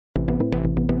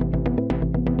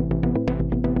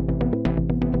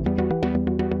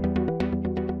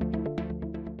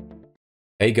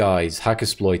Hey guys,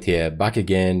 HackerSploit here, back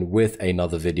again with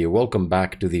another video. Welcome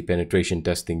back to the Penetration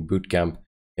Testing Bootcamp.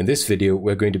 In this video,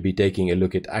 we're going to be taking a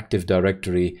look at Active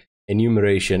Directory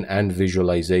Enumeration and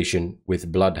Visualization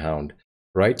with BloodHound,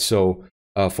 right? So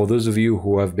for those of you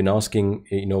who have been asking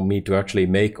me to actually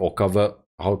make or cover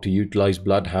how to utilize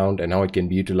BloodHound and how it can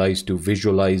be utilized to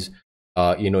visualize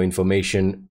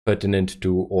information pertinent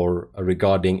to or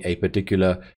regarding a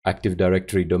particular Active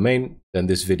Directory domain, then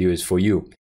this video is for you.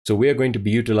 So we are going to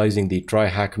be utilizing the Try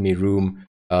Hack Me room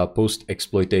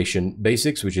post-exploitation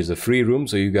basics, which is a free room,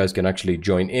 so you guys can actually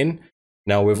join in.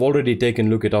 Now, we've already taken a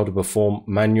look at how to perform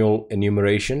manual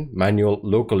enumeration, manual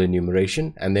local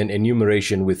enumeration, and then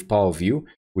enumeration with PowerView,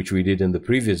 which we did in the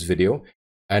previous video.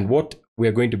 And what we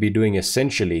are going to be doing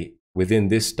essentially within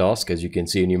this task, as you can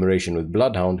see, enumeration with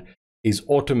BloodHound, is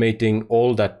automating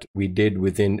all that we did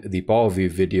within the PowerView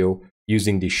video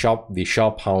using the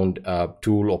SharpHound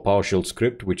tool or PowerShell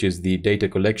script, which is the data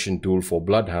collection tool for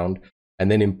BloodHound, and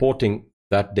then importing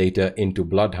that data into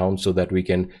BloodHound so that we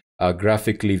can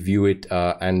graphically view it.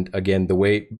 And again, the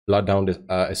way BloodHound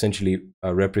essentially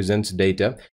represents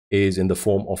data is in the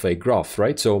form of a graph,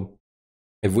 right? So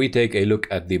if we take a look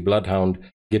at the BloodHound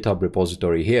GitHub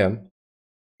repository here,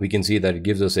 we can see that it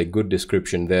gives us a good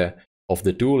description there of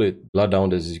the tool.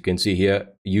 BloodHound, as you can see here,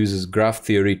 uses graph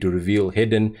theory to reveal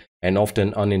hidden and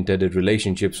often unintended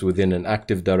relationships within an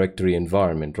Active Directory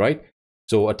environment, right?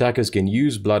 So attackers can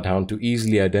use BloodHound to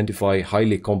easily identify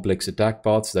highly complex attack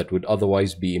paths that would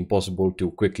otherwise be impossible to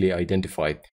quickly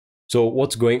identify. So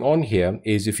what's going on here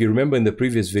is, if you remember in the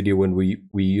previous video when we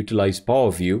utilized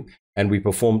PowerView and we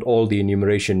performed all the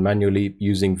enumeration manually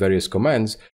using various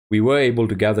commands, we were able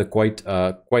to gather quite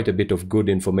a bit of good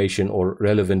information or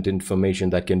relevant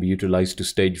information that can be utilized to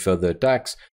stage further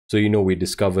attacks. So we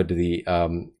discovered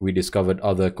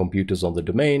other computers on the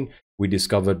domain, we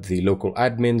discovered the local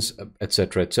admins,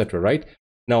 etc., right?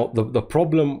 Now the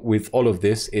problem with all of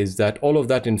this is that all of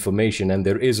that information, and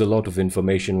there is a lot of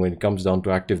information when it comes down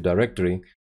to Active Directory,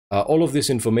 all of this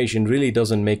information really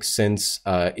doesn't make sense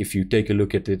if you take a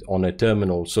look at it on a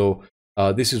terminal. So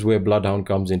this is where BloodHound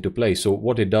comes into play. So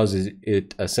what it does is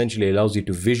it essentially allows you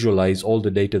to visualize all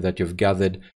the data that you've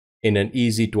gathered in an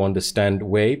easy to understand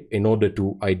way in order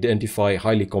to identify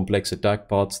highly complex attack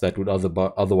paths that would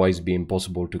otherwise be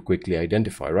impossible to quickly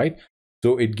identify, right?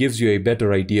 So it gives you a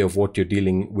better idea of what you're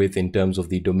dealing with in terms of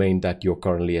the domain that you're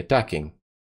currently attacking.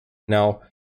 Now,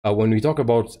 when we talk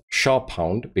about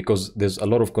SharpHound, because there's a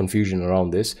lot of confusion around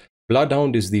this,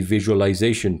 BloodHound is the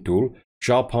visualization tool.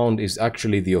 SharpHound is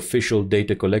actually the official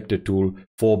data collector tool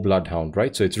for BloodHound,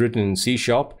 right? So it's written in C#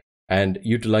 and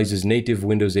utilizes native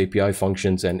Windows API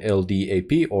functions and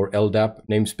LDAP or LDAP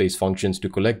namespace functions to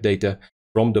collect data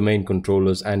from domain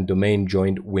controllers and domain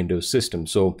joined Windows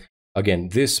systems. So again,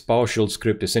 this PowerShell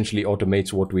script essentially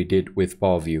automates what we did with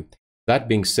PowerView. That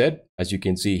being said, as you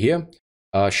can see here,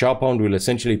 SharpHound will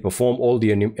essentially perform all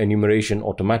the enumeration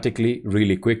automatically,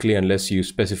 really quickly, unless you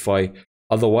specify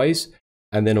otherwise.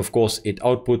 And then, of course, it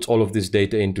outputs all of this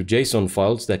data into JSON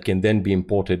files that can then be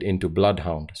imported into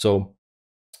BloodHound. So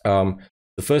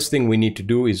the first thing we need to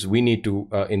do is we need to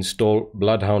install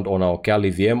BloodHound on our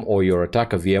Kali VM or your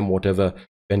attacker VM, whatever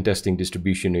pen testing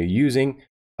distribution you're using.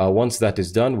 Once that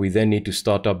is done, we then need to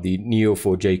start up the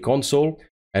Neo4j console.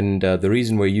 And the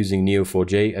reason we're using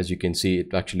Neo4j, as you can see,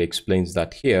 it actually explains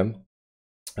that here.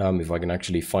 If I can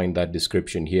actually find that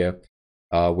description here.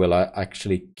 Well, I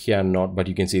actually cannot, but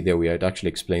you can see there it actually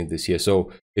explains this here.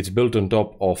 So it's built on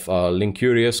top of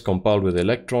Linkurious, compiled with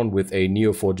Electron, with a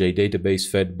Neo4j database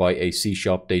fed by a C#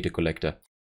 data collector.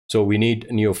 So we need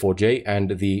Neo4j,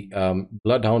 and the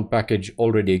BloodHound package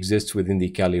already exists within the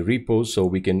Kali repos, so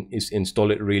we can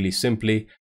install it really simply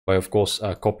by, of course,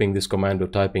 copying this command or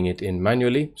typing it in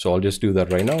manually. So I'll just do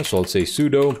that right now. So I'll say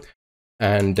sudo,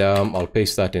 and I'll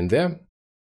paste that in there.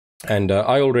 And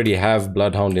I already have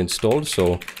BloodHound installed,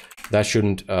 so that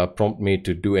shouldn't prompt me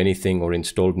to do anything or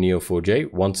install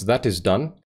Neo4j. Once that is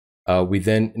done, we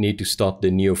then need to start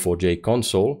the Neo4j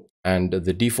console, and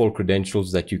the default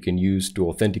credentials that you can use to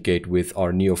authenticate with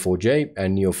are Neo4j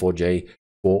and Neo4j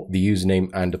for the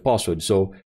username and the password.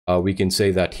 So we can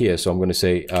say that here. So I'm going to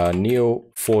say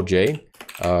Neo4j,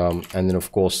 and then,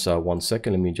 of course, 1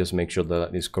 second, let me just make sure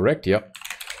that is correct. Yeah.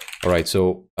 All right,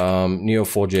 so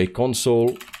Neo4j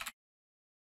console.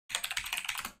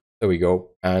 There we go,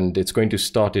 and it's going to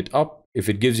start it up. If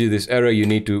it gives you this error, you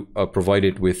need to provide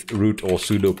it with root or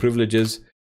sudo privileges,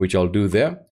 which I'll do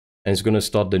there. And it's going to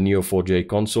start the Neo4j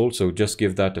console, so just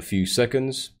give that a few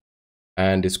seconds.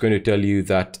 And it's going to tell you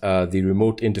that the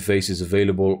remote interface is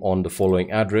available on the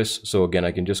following address. So again,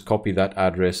 I can just copy that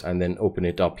address and then open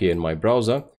it up here in my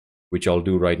browser, which I'll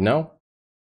do right now.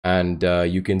 And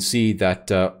you can see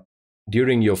that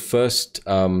during your first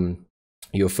actual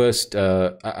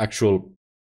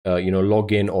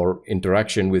login or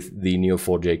interaction with the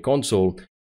Neo4j console,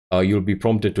 you'll be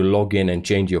prompted to log in and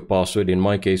change your password. In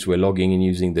my case, we're logging in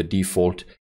using the default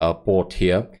port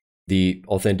here. The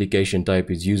authentication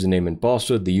type is username and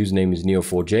password. The username is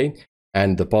Neo4j,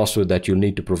 and the password that you'll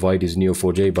need to provide is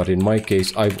Neo4j. But in my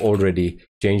case, I've already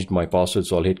changed my password,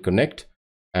 so I'll hit connect.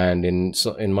 And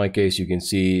in my case, you can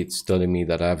see it's telling me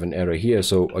that I have an error here.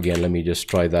 So again, let me just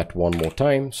try that one more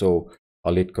time. So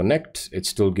I'll hit connect. It's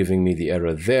still giving me the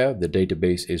error there. The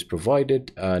database is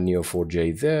provided,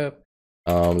 Neo4j there.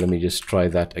 Let me just try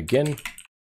that again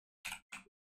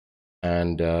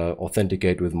and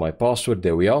authenticate with my password.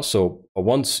 There we are. So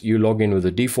once you log in with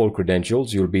the default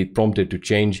credentials, you'll be prompted to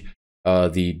change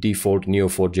the default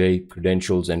Neo4j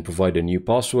credentials and provide a new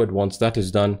password. Once that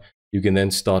is done, you can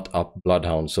then start up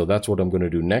BloodHound. So that's what I'm going to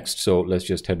do next. So let's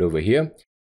just head over here.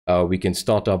 We can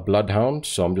start up BloodHound.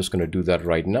 So I'm just going to do that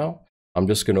right now. I'm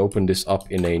just going to open this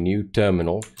up in a new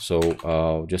terminal.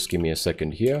 So just give me a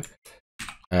second here.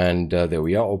 And there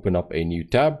we are. Open up a new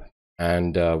tab.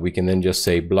 And we can then just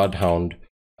say BloodHound.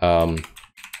 And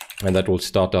that will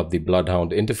start up the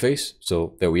BloodHound interface.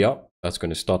 So there we are. That's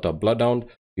going to start up BloodHound.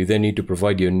 You then need to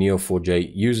provide your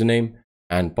Neo4j username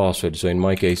and password. So in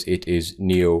my case, it is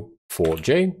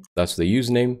Neo4j. That's the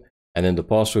username. And then the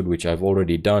password, which I've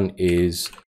already done, is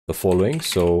the following.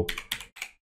 So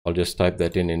I'll just type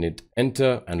that in and hit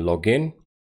enter and log in.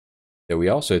 There we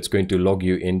are. So it's going to log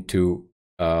you into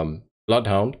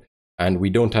BloodHound. And we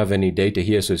don't have any data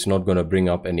here, so it's not going to bring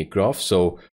up any graph.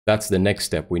 So that's the next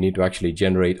step. We need to actually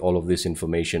generate all of this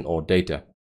information or data.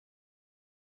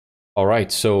 All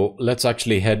right, so let's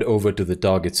actually head over to the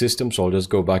target system. So I'll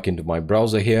just go back into my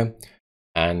browser here,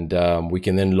 and we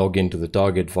can then log into the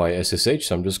target via SSH.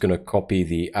 So I'm just going to copy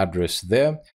the address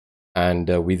there. And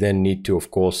we then need to, of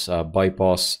course,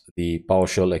 bypass the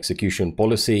PowerShell execution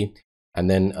policy, and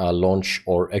then launch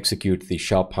or execute the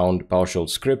sharphound PowerShell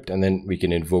script, and then we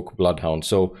can invoke BloodHound.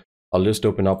 So I'll just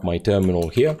open up my terminal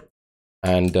here,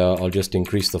 and I'll just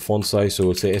increase the font size. So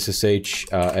we'll say SSH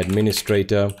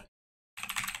administrator,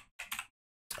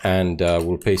 and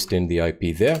we'll paste in the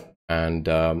IP there. And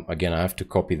again, I have to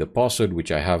copy the password,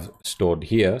 which I have stored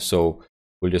here. So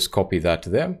we'll just copy that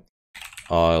there.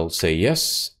 I'll say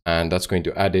yes, and that's going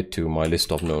to add it to my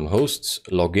list of known hosts.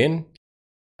 Log in.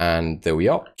 And there we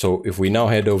are. So if we now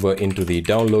head over into the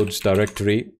downloads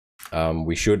directory,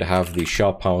 we should have the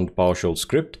sharphound PowerShell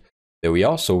script. There we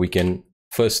are. So we can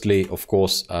firstly, of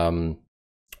course,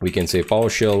 we can say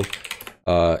PowerShell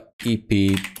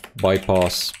EP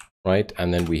bypass, right?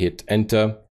 And then we hit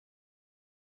enter.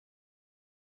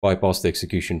 Bypass the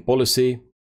execution policy.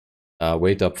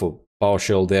 Wait up for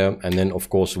PowerShell there. And then, of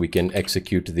course, we can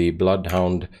execute the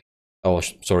BloodHound, oh,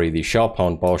 sorry, the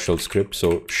sharphound PowerShell script.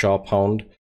 So sharphound,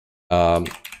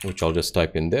 which I'll just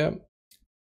type in there,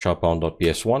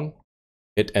 sharphound.ps1,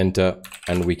 hit enter,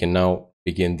 and we can now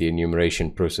begin the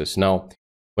enumeration process. Now,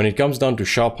 when it comes down to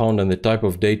sharphound and the type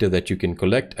of data that you can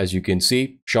collect, as you can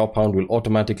see, sharphound will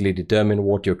automatically determine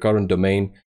what your current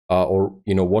domain or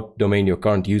what domain your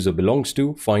current user belongs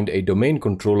to, find a domain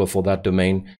controller for that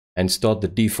domain, and start the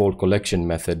default collection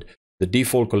method. The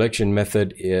default collection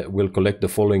method will collect the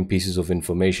following pieces of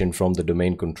information from the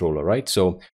domain controller, right?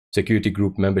 So security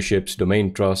group memberships,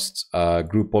 domain trusts,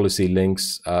 group policy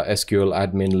links, SQL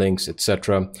admin links,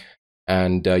 etc.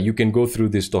 And you can go through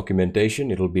this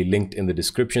documentation. It'll be linked in the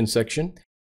description section.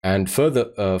 And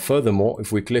furthermore,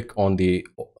 if we click on the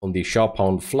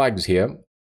sharphound flags here,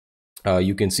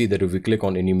 you can see that if we click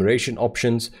on enumeration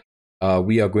options,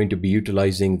 we are going to be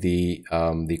utilizing the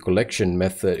collection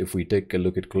method. If we take a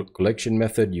look at collection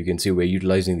method, you can see we're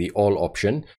utilizing the all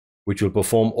option, which will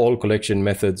perform all collection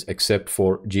methods except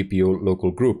for GPO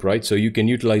local group, right? So you can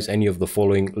utilize any of the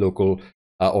following local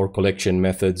or collection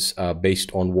methods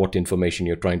based on what information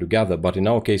you're trying to gather. But in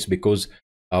our case, because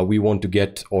we want to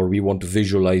get, or we want to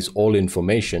visualize all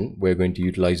information, we're going to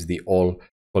utilize the all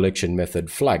collection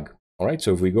method flag. All right,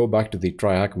 so if we go back to the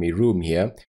try hack me room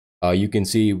here, you can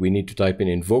see we need to type in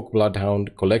invoke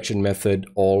BloodHound, collection method,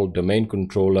 all, domain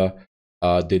controller.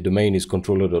 The domain is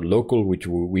controller.local, which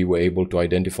we were able to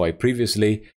identify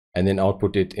previously, and then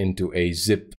output it into a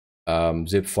zip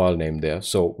file name there.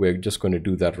 So we're just going to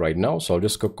do that right now. So I'll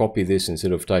just copy this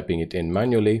instead of typing it in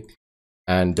manually,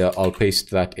 and I'll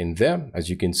paste that in there. As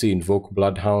you can see, invoke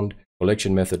BloodHound,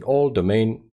 collection method, all,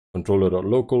 domain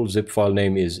controller.local, zip file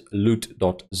name is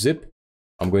loot.zip.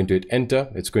 I'm going to hit enter.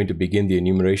 It's going to begin the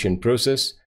enumeration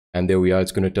process. And there we are.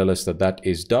 It's going to tell us that that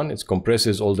is done. It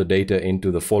compresses all the data into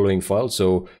the following file.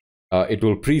 So it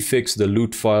will prefix the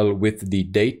loot file with the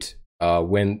date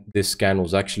when this scan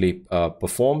was actually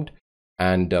performed,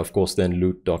 and of course then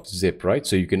loot.zip, right?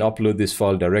 So you can upload this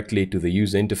file directly to the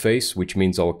user interface, which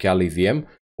means our Kali VM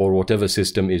or whatever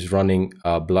system is running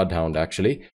BloodHound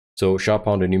actually. So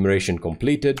sharphound enumeration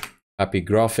completed, happy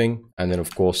graphing, and then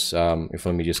of course, if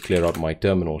let me just clear out my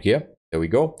terminal here, there we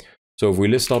go. So if we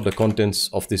list out the contents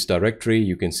of this directory,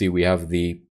 you can see we have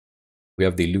the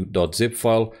loot.zip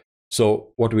file.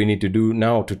 So what we need to do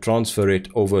now to transfer it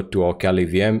over to our Kali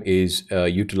VM is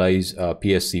utilize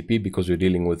PSCP because we're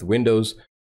dealing with Windows,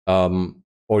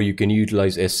 or you can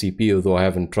utilize SCP, although I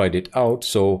haven't tried it out.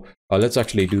 So let's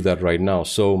actually do that right now.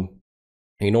 So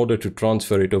in order to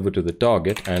transfer it over to the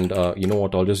target, and you know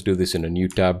what, I'll just do this in a new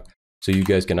tab so you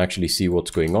guys can actually see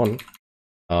what's going on.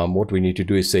 What we need to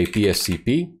do is say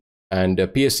PSCP, and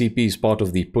PSCP is part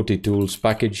of the Putty Tools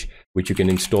package, which you can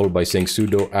install by saying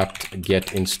sudo apt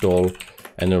get install,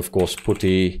 and then of course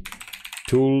Putty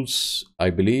Tools,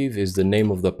 I believe, is the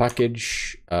name of the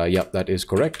package. Yeah, that is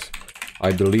correct.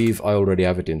 I believe I already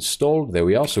have it installed. There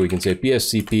we are. So we can say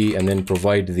PSCP and then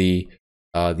provide the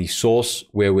source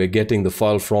where we're getting the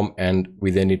file from, and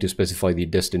we then need to specify the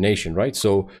destination, right?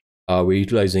 So we're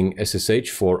utilizing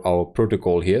SSH for our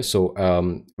protocol here. So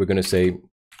we're going to say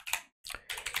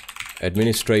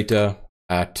administrator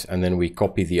at, and then we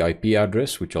copy the IP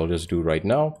address, which I'll just do right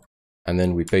now, and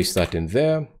then we paste that in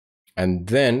there, and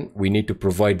then we need to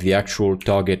provide the actual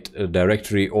target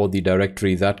directory, or the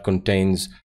directory that contains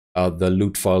the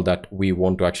loot file that we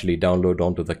want to actually download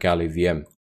onto the Kali VM.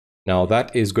 Now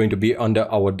that is going to be under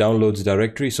our downloads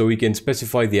directory, so we can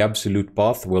specify the absolute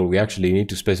path. Well, we actually need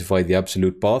to specify the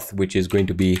absolute path, which is going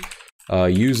to be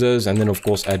users, and then of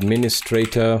course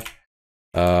administrator,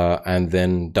 and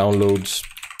then downloads,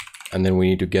 and then we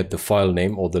need to get the file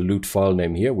name or the loot file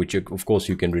name here, which of course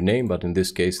you can rename, but in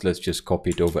this case let's just copy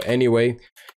it over anyway.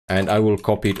 And I will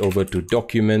copy it over to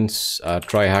documents,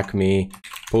 try hack me,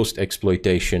 post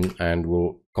exploitation, and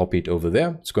we'll copy it over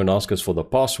there. It's going to ask us for the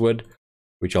password,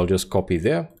 which I'll just copy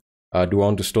there. Do I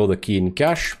want to store the key in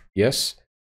cache? Yes.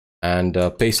 And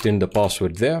paste in the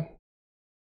password there.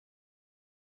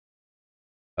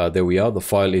 There we are. The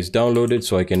file is downloaded,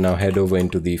 so I can now head over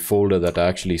into the folder that I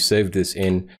actually saved this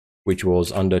in, which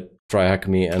was under try hack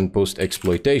me and post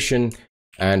exploitation.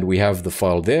 And we have the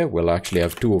file there. We'll actually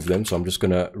have two of them, so I'm just going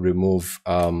to remove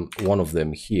one of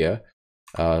them here.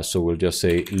 So we'll just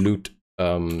say loot.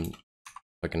 I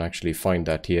can actually find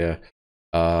that here.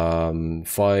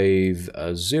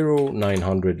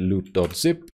 50900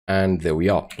 loot.zip, and there we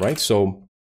are, right? So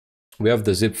we have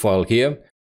the zip file here,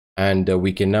 and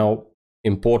we can now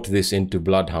import this into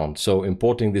BloodHound. So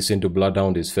importing this into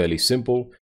BloodHound is fairly simple.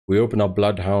 We open up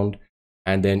BloodHound,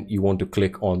 and then you want to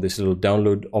click on this little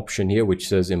download option here, which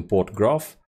says import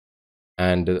graph,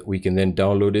 and we can then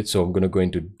download it. So I'm going to go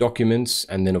into documents,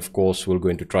 and then of course we'll go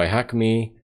into try hack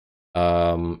me,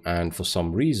 and for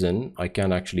some reason I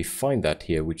can't actually find that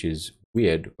here, which is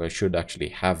weird. I should actually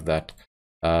have that.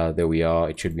 There we are.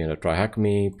 It should be under try hack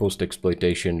me, post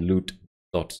exploitation,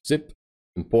 loot.zip.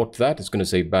 Import that. It's going to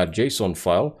say bad JSON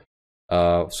file,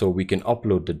 so we can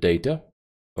upload the data.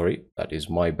 Sorry, that is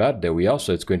my bad. There we are.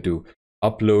 So it's going to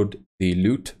upload the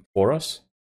loot for us,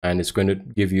 and it's going to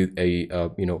give you a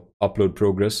upload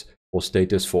progress or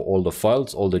status for all the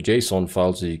files, all the JSON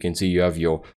files. As you can see, you have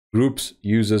your groups,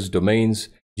 users, domains,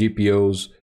 GPOs,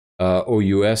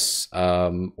 OUS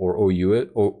or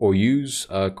OUs,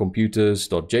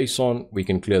 computers.json. We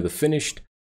can clear the finished,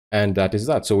 and that is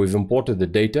that. So we've imported the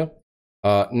data.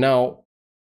 Now,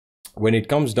 when it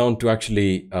comes down to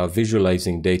actually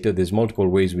visualizing data, there's multiple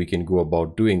ways we can go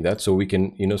about doing that. So we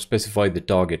can, specify the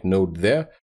target node there,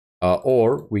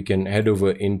 or we can head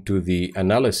over into the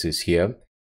analysis here,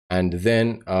 and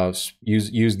then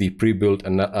use the pre-built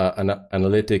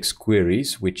analytics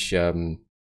queries, which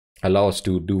allow us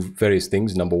to do various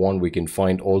things. Number one, we can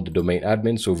find all the domain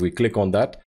admins. So if we click on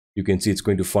that, you can see it's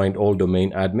going to find all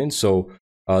domain admins. So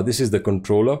this is the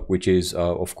controller, which is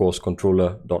of course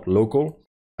controller.local.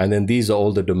 And then these are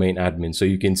all the domain admins. So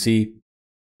you can see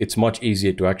it's much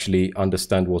easier to actually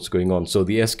understand what's going on. So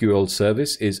the SQL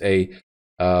service is a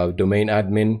domain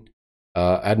admin.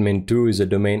 Admin 2 is a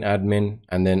domain admin,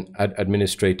 and then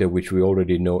administrator, which we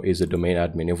already know is a domain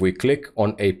admin. If we click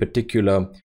on a particular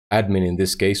admin in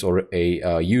this case, or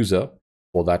a user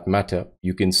for that matter,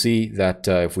 you can see that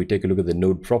if we take a look at the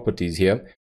node properties here,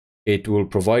 it will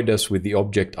provide us with the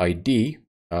object ID.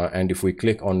 And if we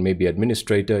click on maybe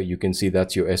administrator, you can see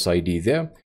that's your SID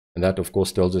there. And that of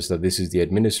course tells us that this is the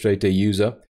administrator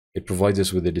user. It provides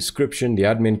us with the description, the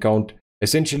admin count.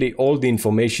 Essentially all the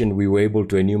information we were able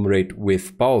to enumerate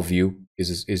with PowerView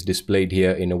is displayed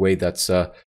here in a way that's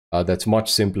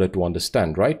much simpler to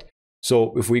understand, right?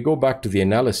 So if we go back to the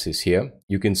analysis here,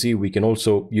 you can see we can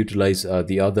also utilize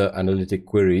the other analytic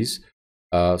queries.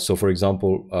 So for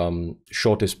example,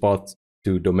 shortest path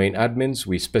to domain admins,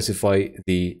 we specify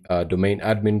the domain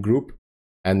admin group,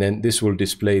 and then this will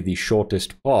display the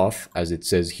shortest path as it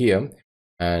says here.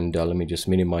 And let me just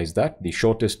minimize that, the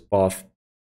shortest path,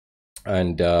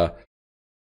 and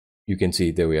you can see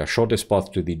there we are, shortest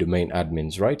path to the domain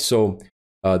admins, right? So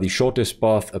the shortest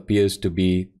path appears to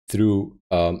be through,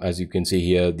 as you can see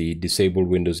here, the disable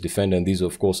Windows Defender, and these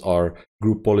of course are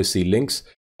group policy links.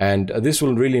 And this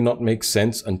will really not make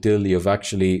sense until you've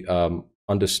actually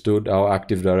understood how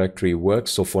Active Directory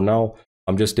works. So for now,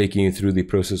 I'm just taking you through the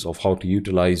process of how to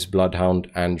utilize BloodHound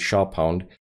and SharpHound.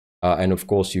 And of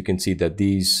course, you can see that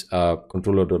these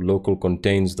controller.local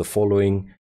contains the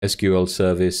following: SQL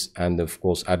service, and of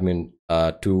course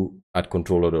admin2 at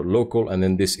controller.local, and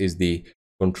then this is the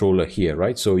controller here,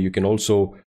 right? So you can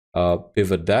also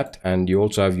pivot that, and you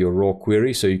also have your raw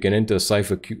query, so you can enter a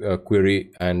cipher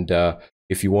query, and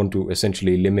if you want to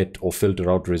essentially limit or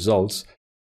filter out results.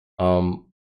 Now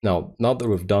that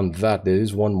we've done that, there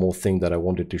is one more thing that I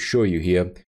wanted to show you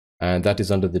here, and that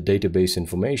is under the database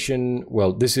information.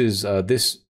 Well, this is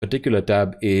this particular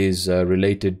tab is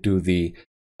related to the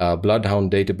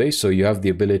BloodHound database. So you have the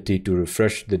ability to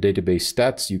refresh the database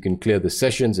stats. You can clear the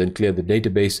sessions and clear the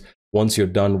database once you're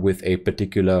done with a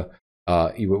particular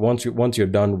once you're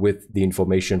done with the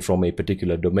information from a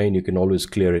particular domain. You can always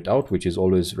clear it out, which is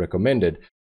always recommended.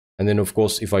 And then of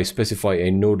course, if I specify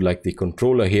a node like the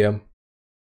controller here,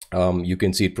 you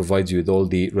can see it provides you with all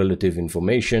the relative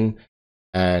information,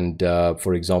 and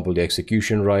for example, the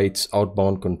execution rights,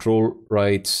 outbound control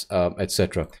rights,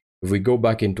 etc. If we go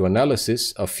back into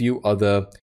analysis, a few other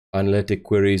analytic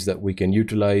queries that we can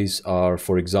utilize are,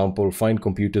 for example, find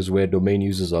computers where domain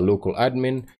users are local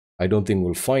admin. I don't think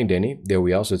we'll find any. There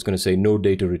we are. So it's going to say no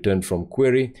data returned from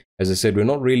query. As I said, we're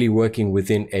not really working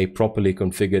within a properly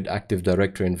configured Active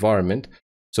Directory environment,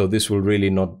 so this will really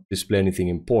not display anything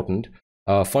important.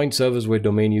 Find servers where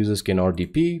domain users can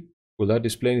RDP. Will that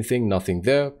display anything? Nothing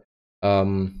there.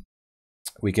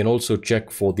 We can also check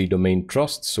for the domain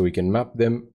trusts, so we can map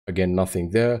them. Again,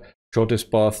 nothing there.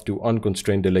 Shortest path to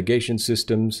unconstrained delegation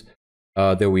systems.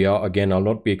 There we are. Again, I'll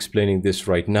not be explaining this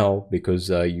right now because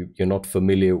you're not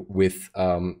familiar with,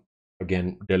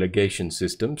 again, delegation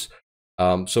systems.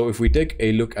 So if we take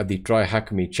a look at the Try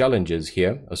Hack Me challenges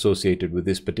here associated with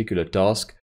this particular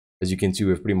task, as you can see,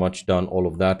 we've pretty much done all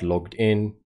of that, logged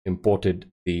in,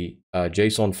 imported the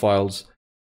JSON files,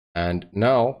 and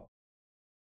now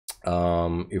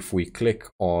if we click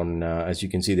on, as you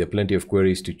can see, there are plenty of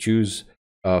queries to choose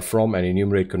from and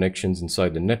enumerate connections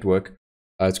inside the network.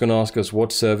 It's going to ask us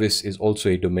what service is also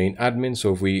a domain admin.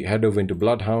 So if we head over into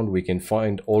BloodHound, we can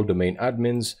find all domain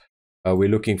admins. We're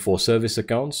looking for service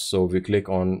accounts. So if we click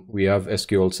on, we have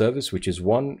SQL service, which is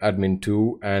 1, admin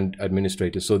 2, and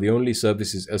administrator. So the only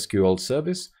service is SQL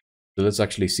service. So let's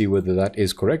actually see whether that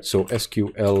is correct. So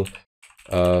SQL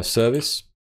service,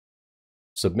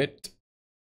 submit.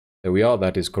 There we are,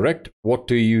 that is correct. What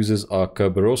two users are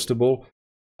Kerberostable?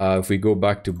 If we go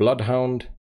back to BloodHound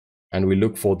and we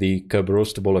look for the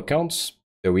Kerberostable accounts,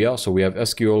 there we are. So we have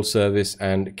SQL service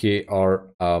and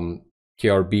KRB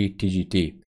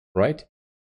TGT, right?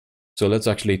 So let's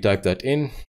actually type that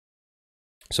in.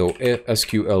 So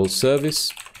SQL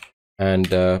service and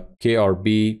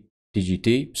KRB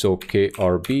TGT. So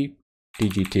KRB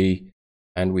TGT,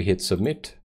 and we hit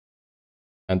submit.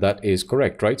 And that is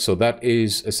correct, right? So that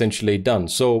is essentially done.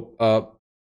 So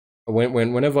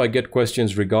whenever I get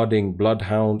questions regarding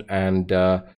BloodHound and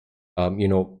you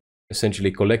know, essentially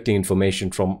collecting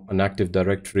information from an Active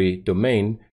Directory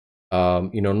domain,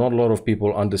 you know, not a lot of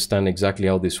people understand exactly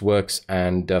how this works.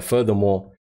 And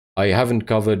furthermore, I haven't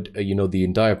covered you know, the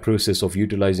entire process of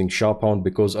utilizing SharpHound,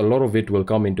 because a lot of it will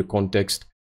come into context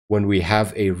when we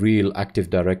have a real Active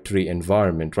Directory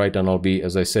environment, right? And I'll be,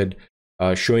 as I said,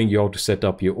 showing you how to set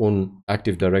up your own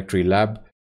Active Directory lab,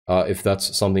 if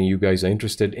that's something you guys are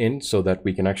interested in, so that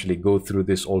we can actually go through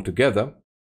this all together.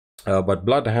 But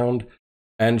BloodHound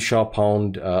and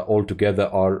SharpHound all together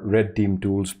are red team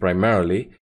tools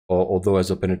primarily, although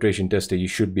as a penetration tester you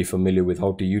should be familiar with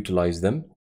how to utilize them,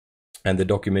 and the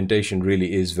documentation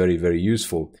really is very, very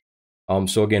useful.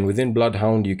 So again, within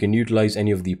BloodHound you can utilize any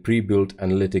of the pre-built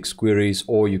analytics queries,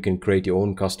 or you can create your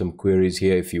own custom queries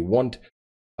here if you want.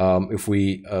 If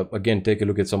we again take a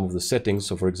look at some of the settings,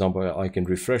 so for example I can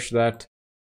refresh that,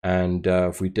 and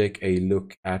if we take a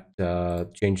look at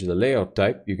change the layout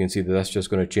type, you can see that that's just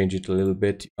going to change it a little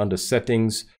bit. Under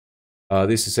settings,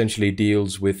 This essentially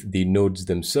deals with the nodes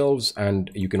themselves,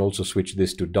 and you can also switch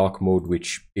this to dark mode,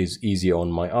 which is easier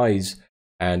on my eyes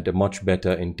and much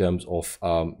better in terms of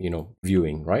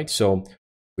viewing, right? So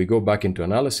we go back into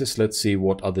analysis. Let's see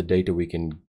what other data we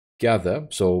can gather.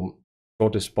 So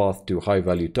shortest path to high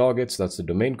value targets, that's the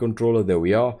domain controller. There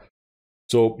we are.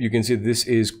 So you can see this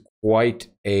is quite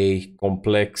a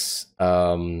complex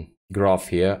graph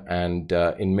here, and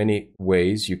in many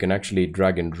ways you can actually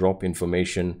drag and drop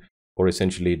information, or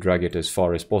essentially drag it as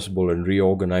far as possible and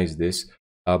reorganize this.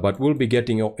 But we'll be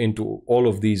getting into all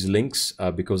of these links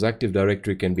because Active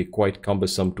Directory can be quite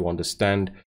cumbersome to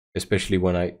understand, especially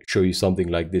when I show you something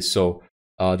like this. So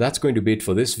that's going to be it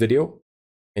for this video.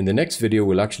 In the next video,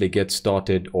 we'll actually get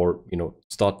started, or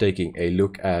start taking a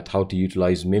look at how to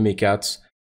utilize Mimikatz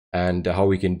and how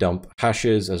we can dump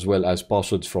hashes as well as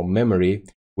passwords from memory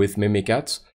with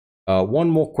Mimikatz. One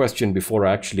more question before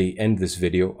I actually end this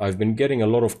video. I've been getting a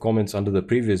lot of comments under the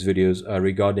previous videos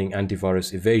regarding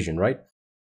antivirus evasion, right?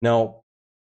 Now,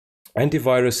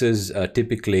 antiviruses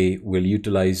typically will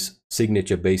utilize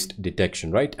signature-based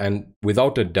detection, right? And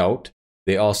without a doubt,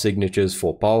 there are signatures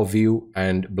for PowerView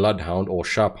and BloodHound, or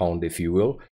SharpHound, if you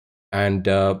will. And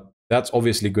that's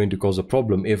obviously going to cause a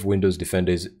problem if Windows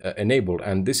Defender is enabled.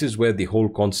 And this is where the whole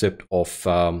concept of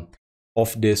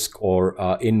off-disk or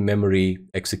in-memory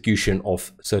execution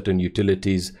of certain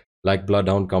utilities like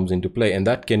BloodHound comes into play. And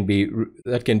that can be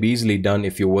easily done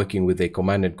if you're working with a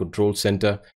command and control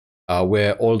center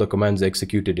where all the commands are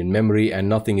executed in memory and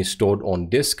nothing is stored on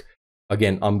disk.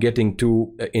 Again, I'm getting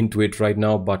too into it right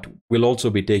now, but we'll also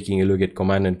be taking a look at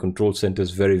command and control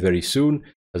centers very, very soon.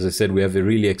 As I said, we have a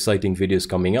really exciting videos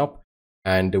coming up,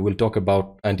 and we'll talk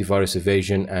about antivirus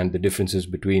evasion and the differences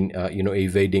between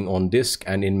evading on disk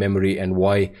and in memory, and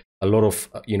why a lot of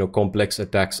complex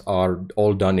attacks are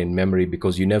all done in memory,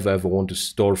 because you never ever want to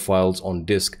store files on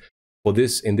disk. For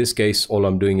this, in this case, all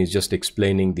I'm doing is just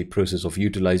explaining the process of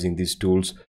utilizing these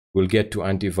tools. We'll get to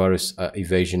antivirus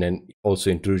evasion and also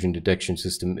intrusion detection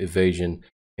system evasion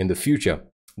in the future.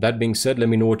 That being said, let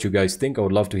me know what you guys think. I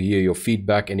would love to hear your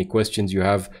feedback. Any questions you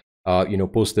have,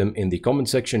 post them in the comment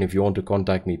section. If you want to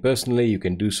contact me personally, you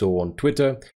can do so on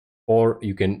Twitter, or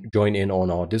you can join in on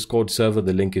our Discord server.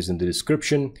 The link is in the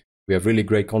description. We have really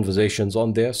great conversations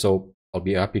on there, so I'll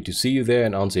be happy to see you there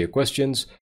and answer your questions.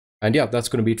 And yeah, that's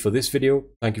going to be it for this video.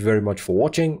 Thank you very much for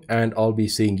watching, and I'll be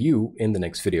seeing you in the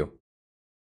next video.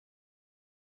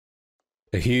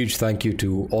 A huge thank you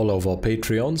to all of our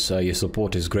Patreons. Your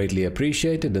support is greatly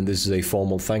appreciated, and this is a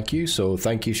formal thank you. So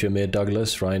thank you Shamir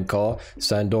Douglas, Ryan Carr,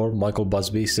 Sandor, Michael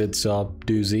Busby, Sid Saab,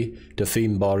 Doozy,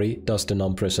 Tafim Bari, Dustin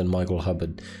Umpress, and Michael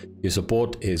Hubbard. Your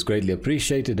support is greatly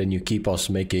appreciated, and you keep us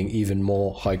making even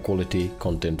more high quality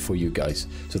content for you guys.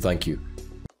 So thank you.